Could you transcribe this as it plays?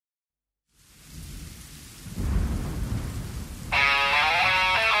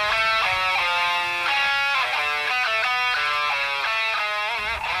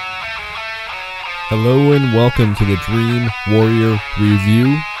Hello and welcome to the Dream Warrior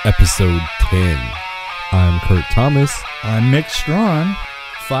Review, Episode 10. I'm Kurt Thomas. I'm Mick Strawn.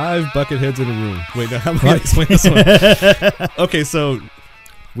 5 bucketheads in a room. Wait, now how am I going to explain this one? Okay, so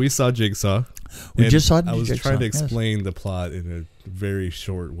we saw Jigsaw. We just saw Jigsaw. I was trying to explain the plot in a very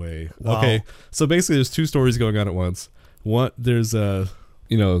short way. Wow. Okay, so basically there's 2 stories going on at once. One, there's there's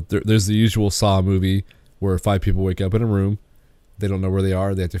the usual Saw movie where 5 people wake up in a room. They don't know where they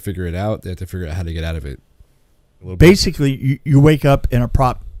are. They have to figure it out. They have to figure out how to get out of it. Basically, you wake up in a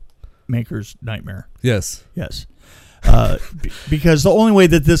prop maker's nightmare. Yes. Yes. Because the only way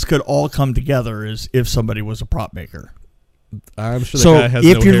that this could all come together is if somebody was a prop maker. I'm sure So the guy has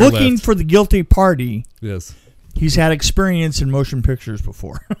if no you're hair looking left. for the guilty party, Yes. he's had experience in motion pictures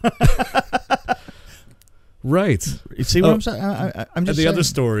before. Right. You see what I'm saying? I'm just the saying. other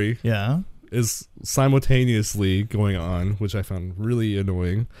story Yeah. is simultaneously going on, which I found really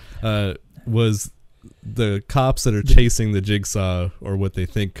annoying, was the cops that are chasing the Jigsaw, or what they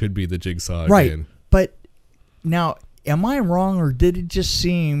think could be the Jigsaw Right. again. But now, am I wrong, or did it just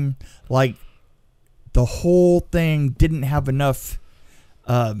seem like the whole thing didn't have enough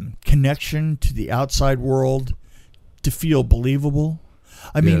connection to the outside world to feel believable?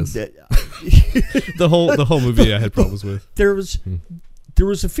 I mean, Yes. The whole movie I had problems with. there was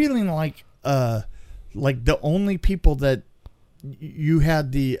a feeling like the only people that you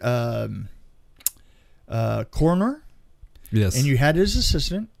had the coroner, Yes. and you had his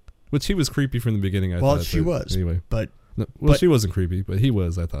assistant. Which he was creepy from the beginning, I Well, thought. she but was, Anyway. but No, well, but- she wasn't creepy, but he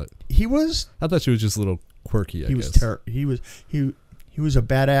was, I thought. he was I thought she was just a little quirky, I he guess. was he was a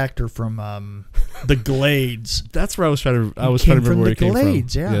bad actor from the Glades. That's where I was trying to Came remember where he came from.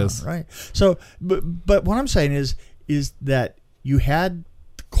 Glades, yeah, Yes. right. So, but what I'm saying is that you had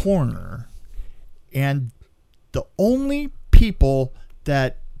the coroner, and the only people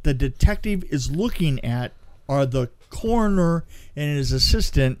that the detective is looking at are the coroner and his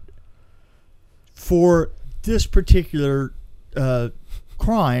assistant for this particular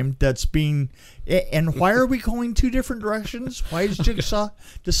crime that's being. And why are we going 2 different directions? Why is Jigsaw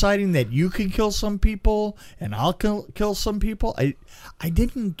deciding that you can kill some people and I'll kill some people? I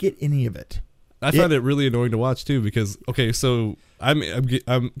didn't get any of it. I found it really annoying to watch too, because so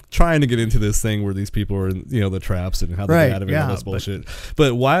I'm trying to get into this thing where these people are in the traps and how they get out of it and all this bullshit.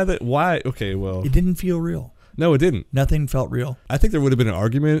 But why? Okay, well, It didn't feel real. no, it didn't. Nothing felt real. I think there would have been an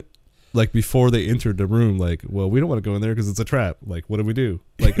argument, like before they entered the room, like, well, we don't want to go in there because it's a trap. Like, what do we do?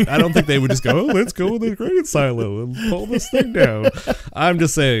 Like, I don't think they would just go, oh, let's go in the grain silo and pull this thing down. I'm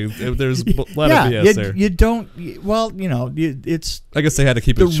just saying, there's a lot of BS there. You don't. Well, it's I guess they had to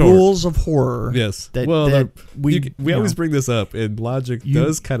keep the it short. rules of horror. Yes. That we you always know. bring this up, and logic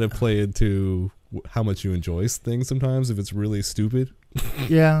does kind of play into how much you enjoy things sometimes if it's really stupid.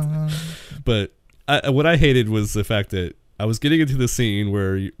 Yeah. But what I hated was the fact that I was getting into the scene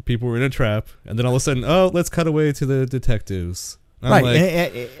where people were in a trap, and then all of a sudden, oh, let's cut away to the detectives. And I'm Right.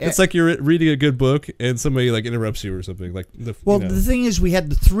 like, it's like you're reading a good book, and somebody like interrupts you or something. Like, the thing is, we had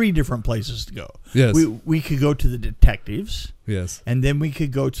the 3 different places to go. Yes. We could go to the detectives. Yes. And then we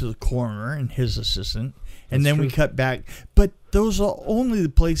could go to the coroner and his assistant, and That's then we true. cut back. But those are only the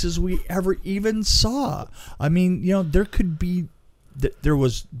places we ever even saw. I mean, there could be, there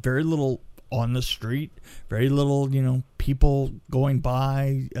was very little on the street, very little, people going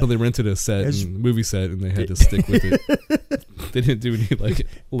by. So they rented a movie set, and they had to stick with it. They didn't do any like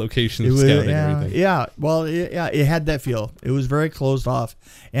location scouting or anything. Yeah, well, it had that feel. It was very closed off,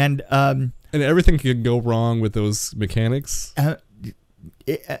 and everything could go wrong with those mechanics.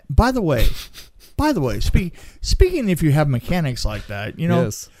 by the way, speaking if you have mechanics like that,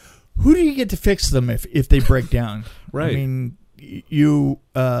 Yes. who do you get to fix them if they break down? Right. I mean, you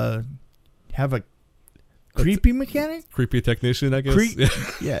have a creepy mechanic? Creepy technician, I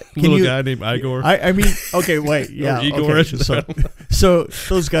guess. Yeah. Little guy named Igor. I mean, okay, wait. Yeah. Or Igor. Okay, so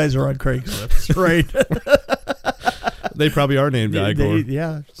those guys are on Craigslist, right? They probably are named Igor.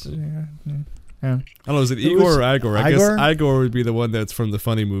 Yeah. I don't know, is it Igor or Igor? I Igor? guess Igor would be the one that's from the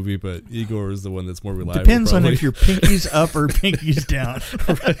funny movie, but Igor is the one that's more reliable. Depends probably. on if your pinky's up or pinky's down.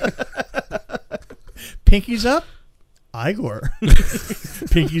 Pinky's up, Igor.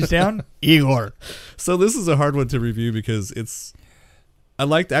 Pinky's down, Igor. So this is a hard one to review because I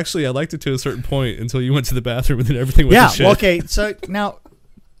liked it to a certain point until you went to the bathroom and then everything went to shit. Okay. So now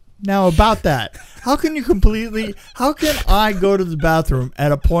about that, how can I go to the bathroom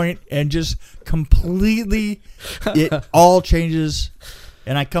at a point and just completely, it all changes,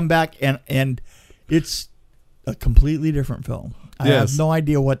 and I come back and it's a completely different film. I have no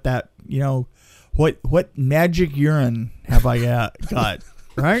idea what that, what magic urine have I got?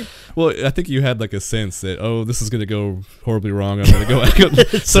 right? Well, I think you had like a sense that, oh, this is going to go horribly wrong. I'm going to go.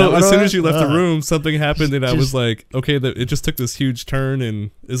 So as soon as you left the room, something happened, and I was like, okay, it just took this huge turn,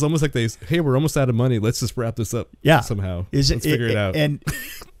 and it's almost like hey, we're almost out of money. Let's just wrap this up somehow. Let's figure it out. And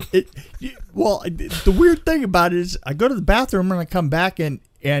the weird thing about it is I go to the bathroom and I come back and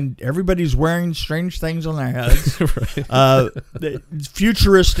everybody's wearing strange things on their heads. Right.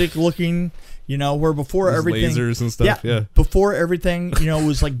 Futuristic looking, where before There's everything lasers and stuff. Yeah. Before everything,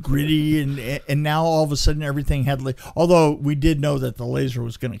 was like gritty, and now all of a sudden everything had although we did know that the laser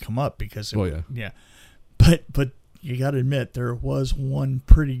was going to come up because but you got to admit there was one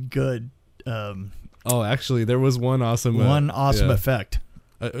pretty good actually there was one awesome effect.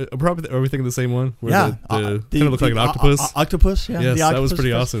 Probably are we thinking the same one? Where yeah, kind of looked like an octopus. Octopus, yeah. Yes, that was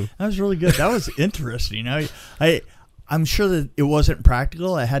pretty awesome. awesome. That was really good. That was interesting. I'm sure that it wasn't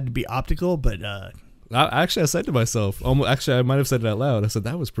practical. It had to be optical, but I said to myself, actually, I might have said it out loud. I said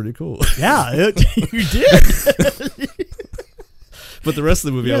that was pretty cool. Yeah, you did. But the rest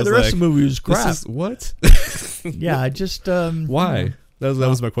of the movie, the rest of the movie was crap. This is what? Yeah, I just why? That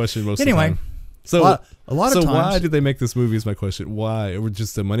was my question most of the time. So a lot of times, why did they make this movie? Is my question. Why? Or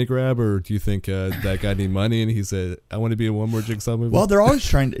just a money grab, or do you think that guy needed money and he said, "I want to be in one more Jigsaw movie"? Well, they're always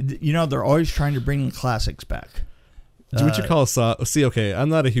trying to. They're always trying to bring the classics back. What you call a Saw? See, okay, I'm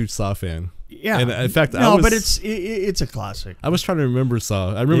not a huge Saw fan. Yeah, and in fact, but it's a classic. I was trying to remember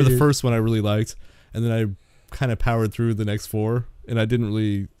Saw. I remember the first one I really liked, and then I kind of powered through the next four. And I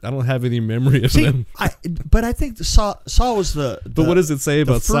don't have any memory of them. But I think the Saw was the But what does it say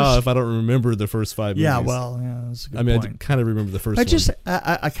about Saw if I don't remember the first 5 movies? Yeah, well, that's a good point. I kind of remember the first one.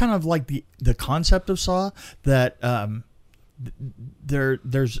 I kind of like the concept of Saw, that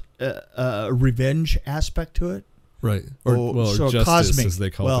there's a revenge aspect to it. Right. Or justice, cosmic, as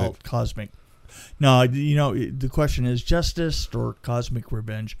they call it. Well, cosmic. No, the question is justice or cosmic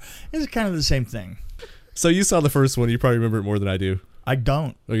revenge. It's kind of the same thing. So you saw the first one. You probably remember it more than I do. I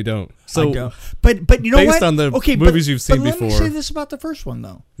don't. Oh, you don't? So, I don't. But you know based what? on the movies you've seen before. Let me say this about the first one,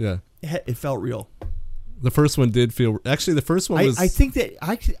 though. Yeah. It felt real. The first one did feel... Actually, the first one was... I think that...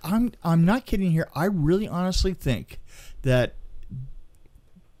 I'm not kidding here. I really honestly think that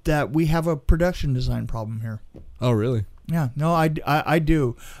we have a production design problem here. Oh, really? Yeah. No, I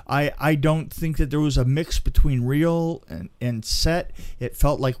do. I don't think that there was a mix between real and set. It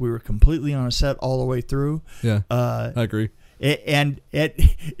felt like we were completely on a set all the way through. Yeah, I agree. And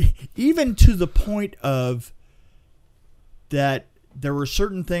even to the point of that there were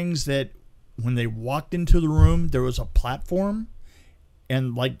certain things that when they walked into the room, there was a platform,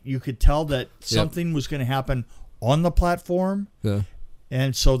 and like you could tell that something was going to happen on the platform. Yeah.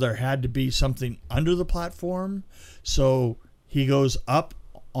 And so there had to be something under the platform. So he goes up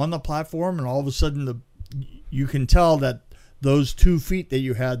on the platform, and all of a sudden you can tell that those 2 feet that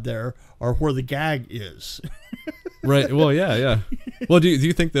you had there are where the gag is. Right. Well, yeah. Well, do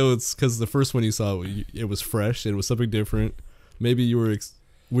you think though it's because the first one you saw, it was fresh, it was something different? Maybe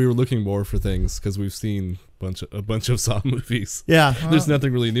we were looking more for things because we've seen a bunch of Saw movies. Yeah. There's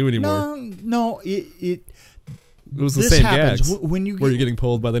nothing really new anymore. No. It was the same happens. gags. Where you're getting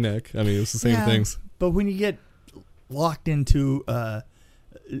pulled by the neck. I mean, it was the same things. But when you get locked into,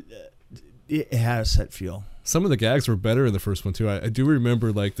 it had a set feel. Some of the gags were better in the first one too. I do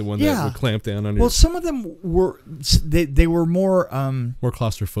remember like the one that would clamp down on you. Well, some of them were they were more more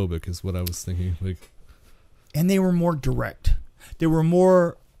claustrophobic is what I was thinking. Like, and they were more direct. They were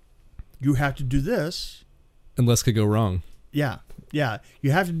more. You have to do this, and less could go wrong. Yeah.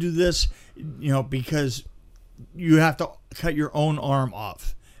 You have to do this, because you have to cut your own arm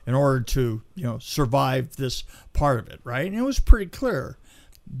off in order to, survive this part of it, right? And it was pretty clear.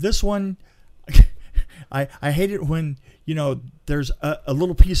 This one, I hate it when, there's a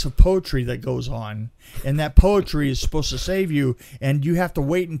little piece of poetry that goes on, and that poetry is supposed to save you, and you have to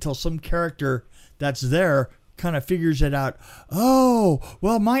wait until some character that's there kind of figures it out. Oh,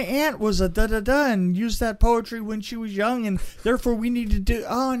 well, my aunt was a da-da-da and used that poetry when she was young, and therefore we need to do...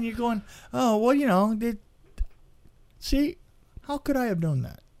 Oh, and you're going, oh, well, see, how could I have known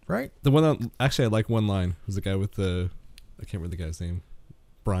that, right? The one that... Actually, I like one line. It was the guy with the... I can't remember the guy's name.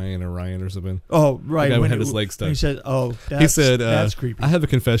 Brian or Ryan or something. Oh, right. The guy who had his leg stuck. He said, that's creepy. I have a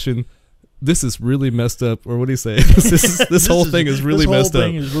confession. This is really messed up. Or what do you say? This whole thing is really messed up. This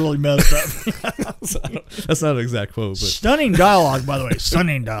whole thing is really messed up. So, that's not an exact quote. But. Stunning dialogue, by the way.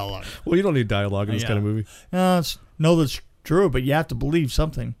 Stunning dialogue. Well, you don't need dialogue in this kind of movie. That's true, but you have to believe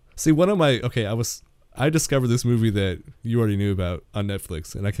something. See, I discovered this movie that you already knew about on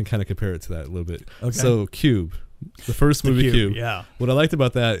Netflix, and I can kind of compare it to that a little bit. Okay. So, Cube. The first movie, Cube. Yeah. What I liked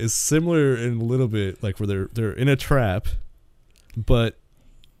about that is similar in a little bit, like where they're in a trap, but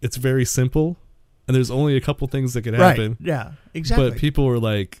it's very simple, and there's only a couple things that could happen. Right. Yeah. Exactly. But people were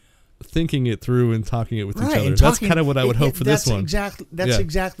like thinking it through and talking it with each Right, other. and That's talking- kind of what I would hope for this one. That's Yeah.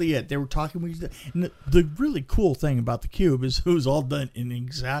 exactly it. They were talking with each other. And the really cool thing about the cube is it was all done in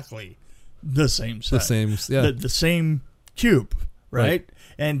exactly the same set. The same, yeah. The same cube, right? Right.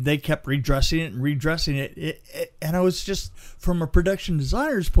 And they kept redressing it and redressing it. And I was just, from a production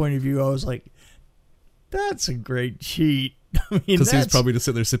designer's point of view, I was like, that's a great cheat. I mean, Because he's that's- probably just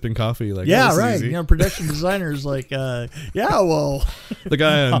sitting there sipping coffee. Like, yeah, oh, this is right. easy. You know, production designers like, yeah, well, The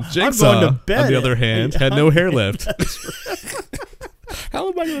guy on I'm Jigsaw, going to bed. on the other hand, had no hair left. How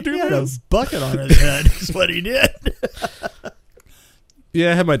am I going to do he had a this? bucket on his head. Is what he did.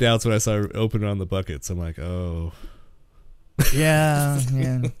 Yeah, I had my doubts when I saw her open it on the buckets. I'm like, oh. Yeah.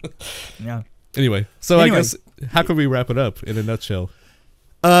 Anyway, so Anyway. I guess, how can we wrap it up in a nutshell?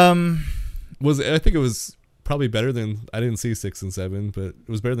 I think it was probably better than, I didn't see 6 and 7, but it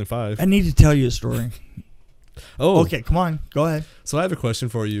was better than 5. I need to tell you a story. Oh, Okay, come on, go ahead. So I have a question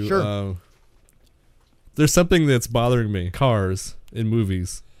for you. Sure. There's something that's bothering me. Cars in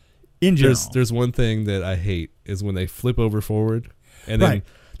movies. In general, There's one thing that I hate is when they flip over forward. And then Right.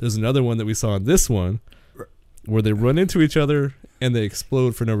 there's another one that we saw in this one where they run into each other and they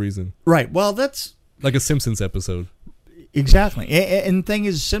explode for no reason. right? Well, that's Like a Simpsons episode. exactly. And the thing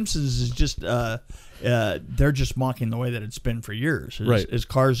is, Simpsons is just they're just mocking the way that it's been for years. Right. Is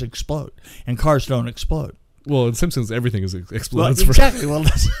cars explode and cars don't explode. Well, in Simpsons, everything is Well, explodes. exactly. Well,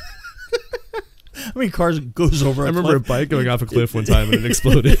 that's, I mean, cars goes over. I remember a bike going off a cliff one time and it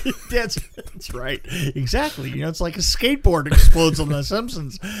exploded. That's right. Exactly. You know, it's like a skateboard explodes on The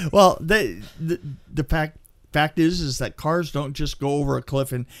Simpsons. Well, the fact is that cars don't just go over a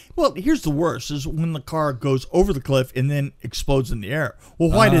cliff and, well, here's the worst is when the car goes over the cliff and then explodes in the air. Well,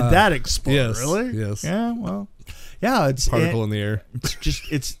 why did that explode? yes, Really? yes. Yeah. Well, yeah. It's Particle in the air.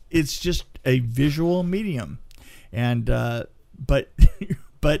 it's just a visual medium, and but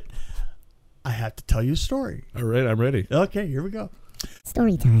I have to tell you a story. All right, I'm ready. Okay, here we go.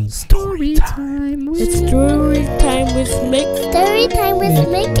 Story time. Story time with Mick. Story time with Mick. Story time with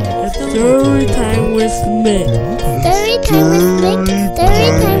Mick. Story time with Mick. Story time with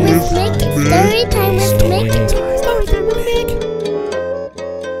Mick. Story time with Mick. Story time with Mick.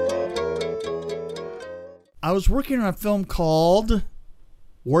 I was working on a film called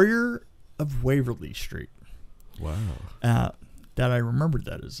Warrior of Waverly Street. Wow. That I remembered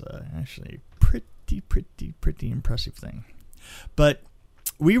that is actually a pretty impressive thing. But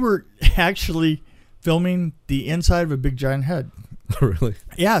we were actually filming the inside of a big giant head. Really?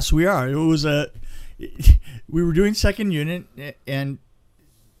 Yes, we are. It was we were doing second unit, and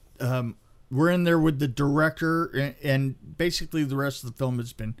we're in there with the director, and basically the rest of the film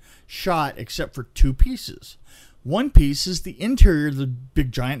has been shot except for 2 pieces. One piece is the interior of the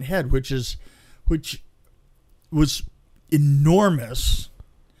big giant head, which was enormous.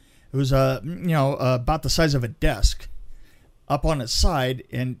 It was about the size of a desk up on its side,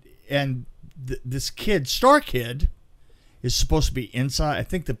 and this kid, Star Kid, is supposed to be inside. I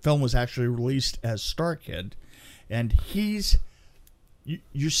think the film was actually released as Star Kid, and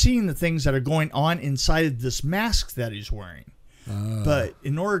you're seeing the things that are going on inside of this mask that he's wearing. But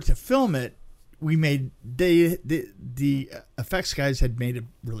in order to film it, we made the effects guys had made a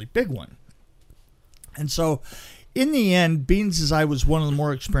really big one, and so in the end, being as I was one of the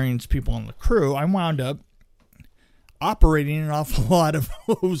more experienced people on the crew, I wound up operating an awful lot of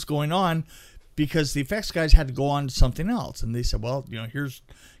what was going on, because the effects guys had to go on to something else. And they said, well, here's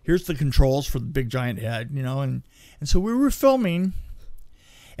the controls for the big giant head, and so we were filming.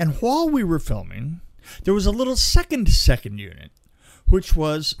 And while we were filming, there was a little second unit, which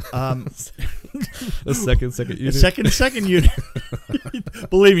was A second unit. a second unit.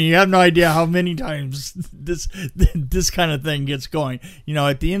 Believe me, you have no idea how many times this kind of thing gets going.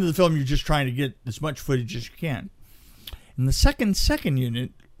 At the end of the film, you're just trying to get as much footage as you can. In the second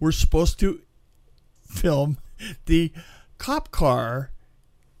unit, we're supposed to film the cop car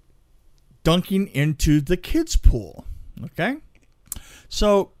dunking into the kids' pool. Okay?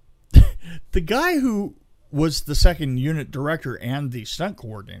 So the guy who was the second unit director and the stunt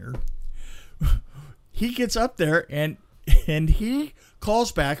coordinator, he gets up there and he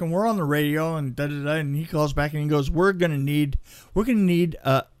calls back, and we're on the radio, and and he calls back and he goes, we're gonna need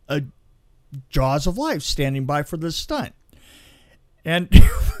a Jaws of Life standing by for this stunt. And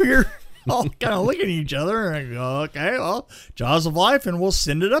we're all kind of looking at each other and go, okay, well, Jaws of Life, and we'll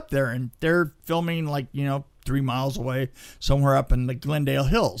send it up there. And they're filming 3 miles away, somewhere up in the Glendale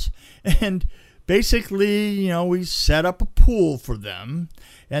Hills. And basically, we set up a pool for them,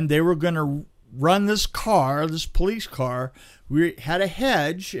 and they were going to run this car, this police car. We had a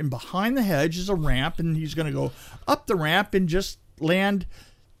hedge, and behind the hedge is a ramp, and he's going to go up the ramp and just land.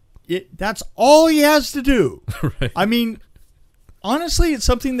 That's all he has to do. Right. I mean, honestly, it's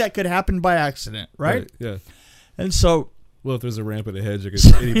something that could happen by accident, right? Yeah. And so, Well, if there's a ramp in a hedge, I guess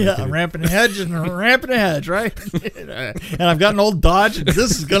anybody yeah, can- a ramp and a hedge and a ramp and a hedge, right? And I've got an old Dodge, and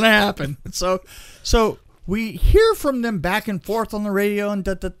this is going to happen. So we hear from them back and forth on the radio, and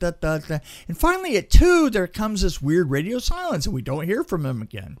and finally at 2 there comes this weird radio silence, and we don't hear from them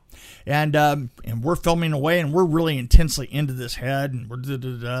again. And we're filming away, and we're really intensely into this head, and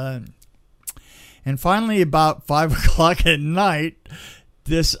we're and finally about 5 o'clock at night,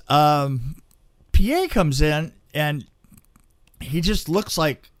 this PA comes in, and he just looks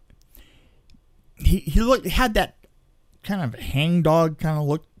like he had that kind of hangdog kind of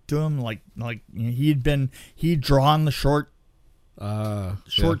look to him, like you know, he'd drawn the short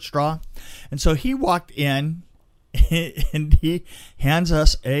straw, and so he walked in and he hands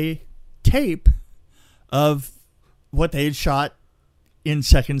us a tape of what they had shot in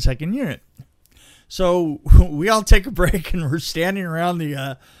second unit. So we all take a break, and we're standing around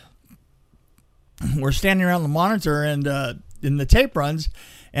the monitor, and the tape runs,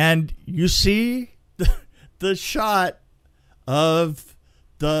 and you see the shot of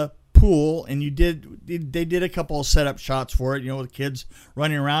the pool, and they did a couple of setup shots for it, you know, with kids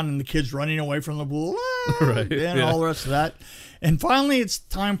running around and the kids running away from the pool, Right, and yeah. all the rest of that. And finally, it's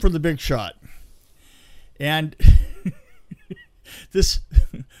time for the big shot, and this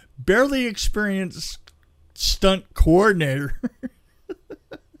barely experienced stunt coordinator,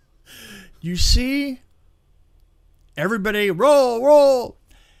 you see everybody roll,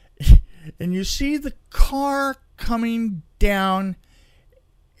 and you see the car coming down,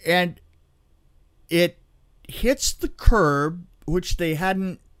 and it hits the curb, which they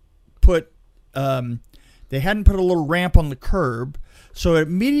hadn't put a little ramp on the curb, so it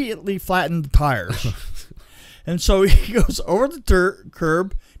immediately flattened the tires. And so he goes over the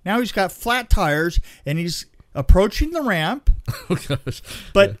curb. Now he's got flat tires, and he's approaching the ramp, Oh gosh.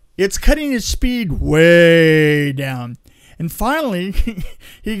 but it's cutting his speed way down. And finally,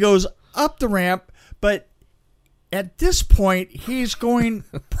 he goes up the ramp, but at this point, he's going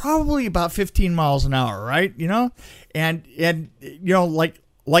probably about 15 miles an hour, right? You know? And you know, like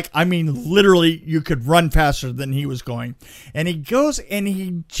I mean, literally, you could run faster than he was going. And he goes, and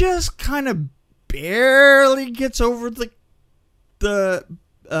he just kind of barely gets over the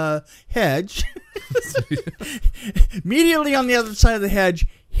hedge. Immediately on the other side of the hedge,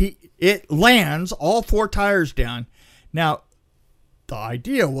 it lands all 4 tires down. Now, the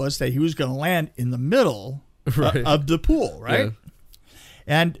idea was that he was going to land in the middle Right. of the pool, right?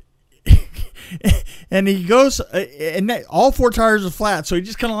 Yeah. And he goes, and all 4 tires are flat, so he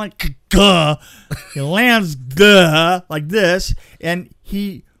just kind of like, gah, he lands like this, and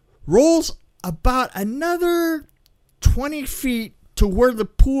he rolls about another 20 feet to where the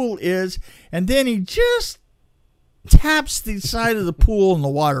pool is, and then he just taps the side of the pool, and the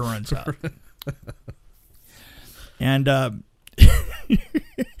water runs out. And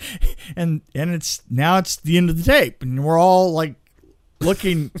and it's the end of the tape, and we're all like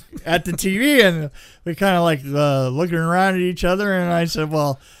looking at the TV, and we kind of like looking around at each other, and I said,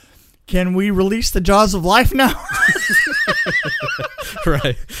 well, can we release the jaws of life now?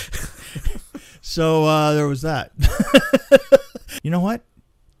 Right. So there was that. You know what?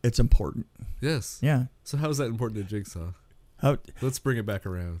 It's important. Yes. Yeah. So how is that important to Jigsaw? How Let's bring it back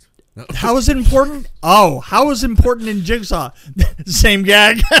around. No. how is it important? Oh, how is it important in Jigsaw? Same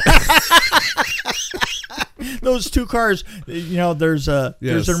gag. Those 2 cars, you know, there's an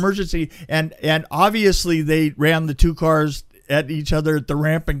emergency, and obviously they ran the 2 cars at each other at the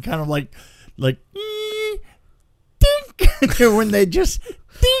ramp, and kind of like dink. When they just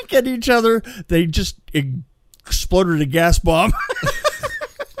dink at each other, they just exploded a gas bomb.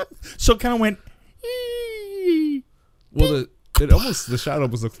 So it kind of went. Well, the shot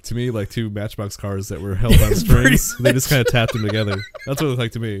almost looked to me like 2 Matchbox cars that were held on strings. They just kind of tapped them together. That's what it looked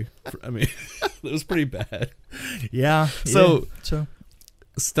like to me. I mean, it was pretty bad. Yeah. So- so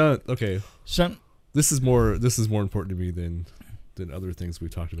Stunt. Okay, some. this is more important to me than other things we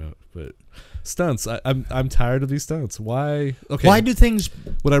talked about. But stunts, I'm tired of these stunts. Why? Okay. Why do things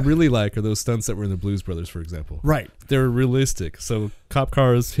What I really like are those stunts that were in the Blues Brothers, for example. right? They're realistic. So cop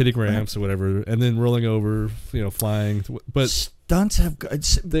cars hitting ramps or whatever, and then rolling over, you know, flying. But Stunts have.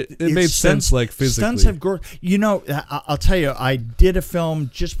 it made sense, like physically. Stunts have grown. You know, I'll tell you. I did a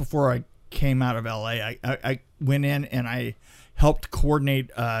film just before I came out of LA. I went in and I helped coordinate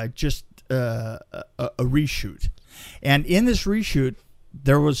just a reshoot, and in this reshoot,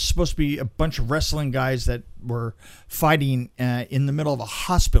 there was supposed to be a bunch of wrestling guys that were fighting in the middle of a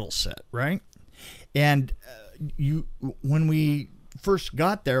hospital set, right? And when we first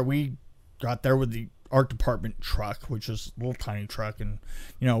got there, we got there with the art department truck, which is a little tiny truck, and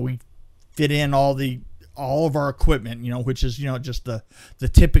we fit in all of our equipment, which is just the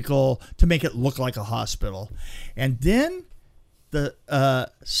typical to make it look like a hospital. And then the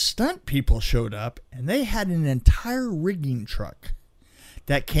stunt people showed up, and they had an entire rigging truck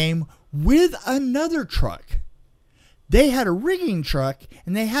that came with another truck. They had a rigging truck,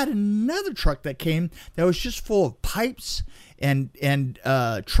 and they had another truck that came that was just full of pipes and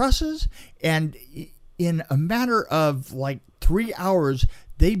trusses. And in a matter of like 3 hours,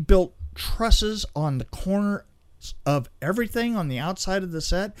 they built trusses on the corner of everything on the outside of the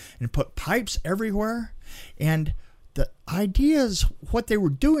set and put pipes everywhere. And the ideas, what they were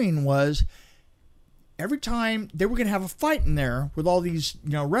doing was, every time they were going to have a fight in there with all these,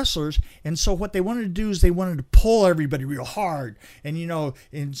 wrestlers. And so what they wanted to do is they wanted to pull everybody real hard. And,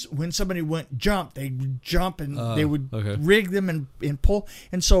 and when somebody went jump, they would jump and they would rig them and pull.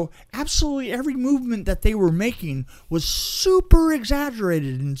 And so absolutely every movement that they were making was super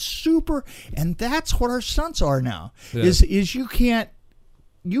exaggerated and that's what our stunts are now. Yeah. Is you can't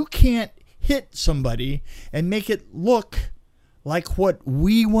hit somebody and make it look like what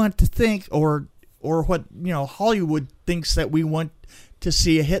we want to think or what Hollywood thinks that we want to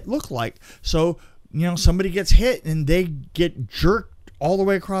see a hit look like. So somebody gets hit and they get jerked all the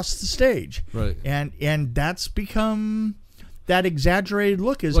way across the stage, right? And that's become that exaggerated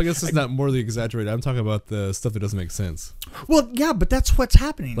look. Well, I guess it's not more the exaggerated. I'm talking about the stuff that doesn't make sense. Well, yeah, but that's what's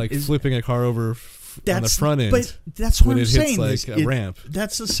happening. Like flipping a car over on the front end. But that's what I'm saying. When it hits like a ramp.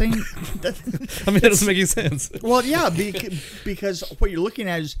 That's the same. I mean, that doesn't make any sense. Well, yeah, because what you're looking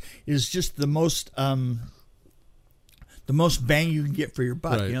at is just the most bang you can get for your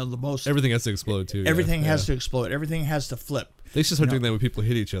buck. Right. The most. Everything has to explode too. Everything has to explode. Everything has to flip. They should start doing that when people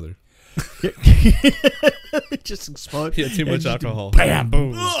hit each other. Just explode. Yeah, too much alcohol. Bam,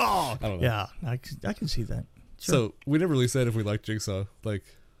 boom. I don't know. Yeah, I can see that. Sure. So we never really said if we liked Jigsaw. Like,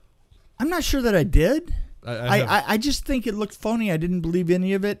 I'm not sure that I did. I just think it looked phony. I didn't believe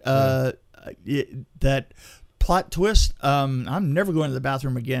any of it. That plot twist. I'm never going to the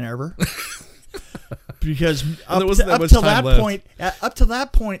bathroom again ever. Because up to that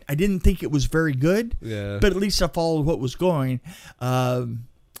point, I didn't think it was very good. Yeah. But at least I followed what was going.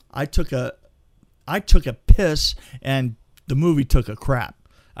 I took a piss, and the movie took a crap.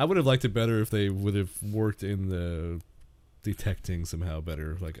 I would have liked it better if they would have worked in the detecting somehow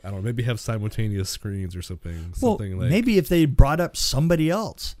better. Like, I don't know, maybe have simultaneous screens or something. Well, maybe if they brought up somebody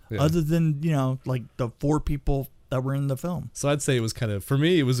else other than like the 4 people that were in the film. So I'd say it was kind of, for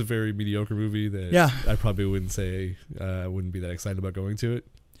me, it was a very mediocre movie that I probably wouldn't say I wouldn't be that excited about going to it.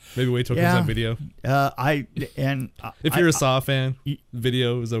 Maybe wait till it comes on video. If you're a Saw fan,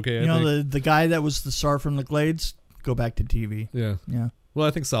 video is okay. I think. The guy that was the star from the Glades, go back to TV. Yeah. Well,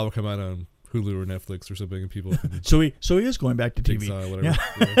 I think Saw will come out on Hulu or Netflix or something, and people. So he is going back to TV. Saw, whatever.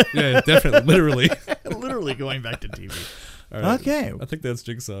 Yeah, definitely, literally going back to TV. All right. Okay. I think that's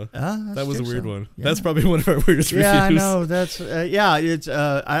Jigsaw. That's that was Jigsaw. a weird one. Yeah. That's probably one of our weirdest reviews. Yeah, I know. That's it's.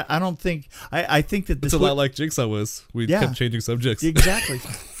 I don't think. I think that this it's a lot like Jigsaw was. We kept changing subjects. Exactly.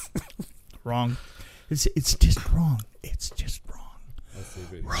 Wrong. It's just wrong. It's just wrong.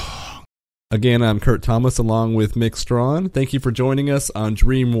 Wrong. Again, I'm Kurt Thomas along with Mick Strawn. Thank you for joining us on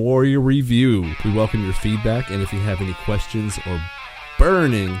Dream Warrior Review. We welcome your feedback, and if you have any questions or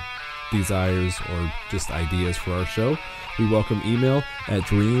burning desires or just ideas for our show, we welcome email at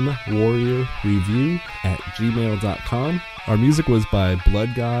dreamwarriorreview@gmail.com. Our music was by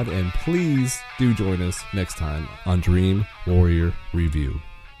Blood God, and please do join us next time on Dream Warrior Review.